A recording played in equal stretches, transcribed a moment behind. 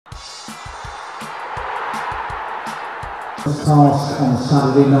Task on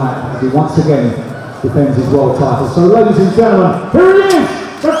Saturday night, he once again defends his world title. So ladies and gentlemen, here he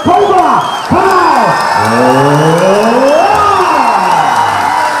is, the Cobra Kyle!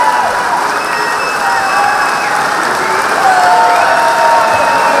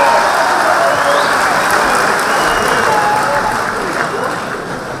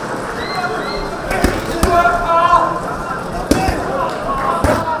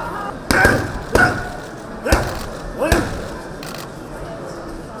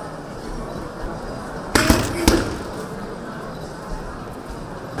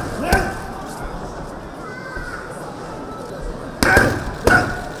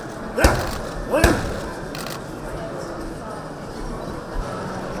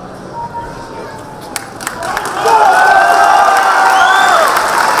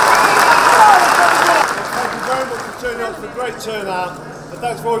 It's a great turnout, and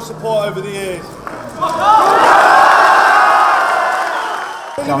thanks for all your support over the years.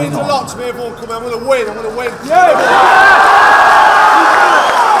 It means a lot to me, everyone coming. I'm going to win, I'm going to win. Yeah.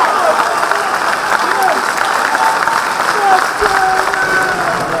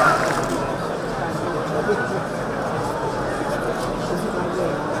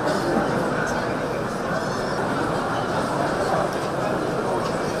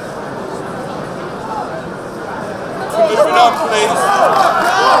 Lift it up, please.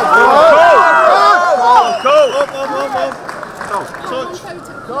 Touch.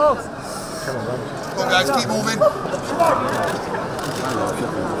 Come on, guys, keep moving.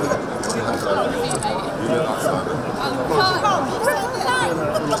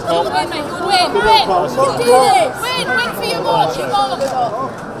 Win, mate. Win. Do this. Win for your marching on.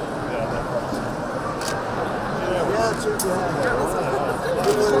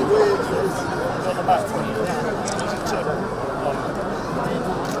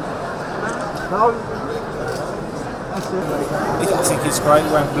 I think it's great,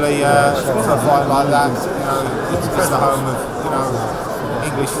 Wembley, for a fight like that. You know, it's the home of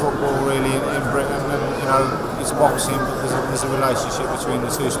English football really in Britain, and it's boxing, but there's a relationship between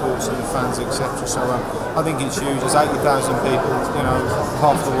the two sports and the fans, etc. So I think it's huge. There's 80,000 people,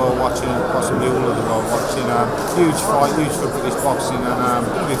 half the world watching, possibly all of the world watching. Huge fight, huge for British boxing, and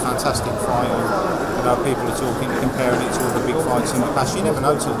it'll be a fantastic fight. And, people are talking, comparing it to all the big fights in the past. You never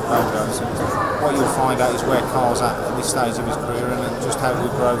know till the bell goes. What you'll find out is where Carl's at this stage of his career, and just how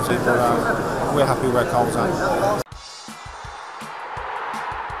good grows it. But we're happy where Carl's at.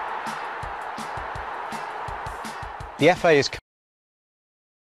 The FA is